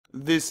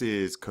This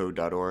is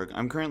code.org.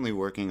 I'm currently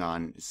working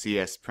on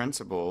CS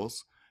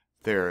Principles,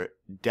 their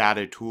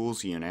data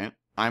tools unit.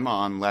 I'm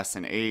on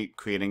lesson 8,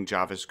 creating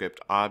JavaScript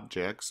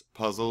objects,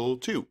 puzzle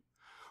 2.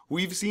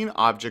 We've seen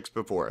objects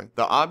before.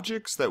 The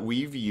objects that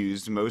we've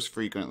used most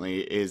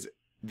frequently is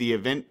the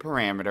event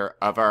parameter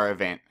of our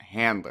event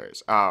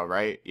handlers. Oh,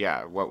 right?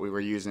 Yeah, what we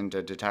were using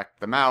to detect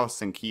the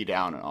mouse and key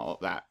down and all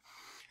of that.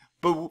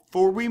 But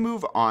before we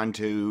move on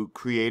to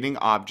creating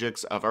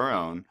objects of our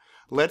own,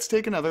 let's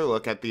take another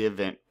look at the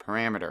event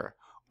parameter,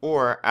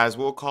 or as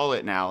we'll call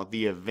it now,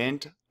 the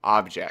event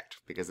object,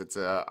 because it's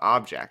an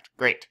object.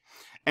 Great.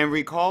 And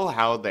recall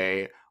how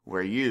they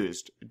were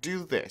used.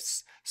 Do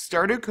this.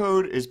 Starter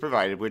code is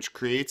provided, which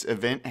creates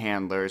event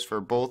handlers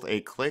for both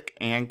a click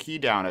and key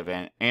down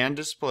event and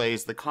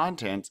displays the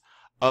contents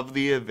of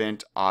the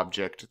event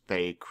object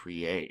they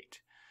create.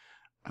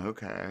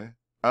 Okay.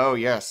 Oh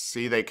yes,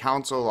 see they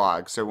console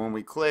log. So when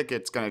we click,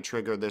 it's going to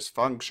trigger this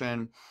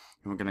function,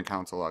 and we're going to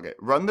console log it.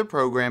 Run the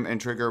program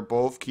and trigger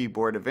both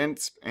keyboard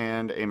events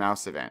and a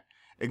mouse event.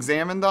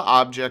 Examine the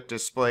object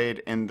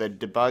displayed in the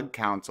debug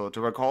console to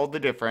recall the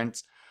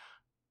different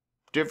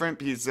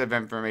pieces of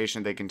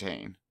information they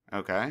contain.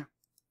 Okay.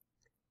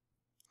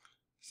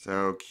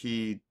 So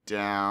key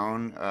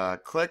down,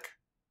 click.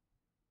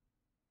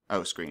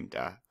 Oh, screen,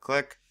 duh.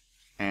 Click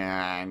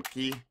and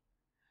key.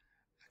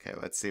 Okay,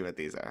 let's see what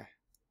these are.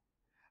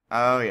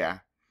 Oh, yeah.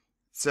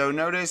 So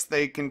notice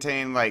they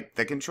contain, like,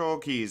 the control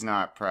key is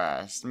not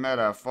pressed.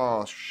 Meta,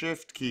 false,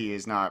 shift key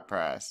is not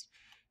pressed.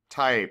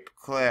 Type,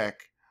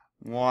 click,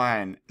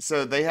 1.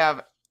 So they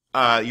have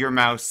your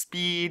mouse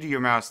speed,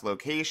 your mouse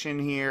location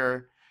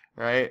here,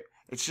 right?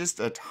 It's just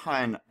a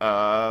ton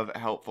of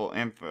helpful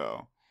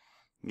info.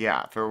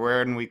 Yeah, for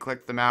when we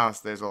click the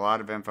mouse, there's a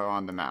lot of info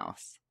on the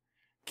mouse.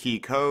 Key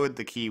code,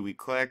 the key we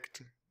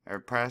clicked or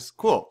pressed.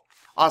 Cool.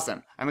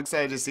 Awesome. I'm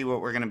excited to see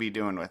what we're going to be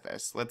doing with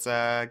this. Let's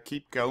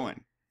keep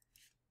going.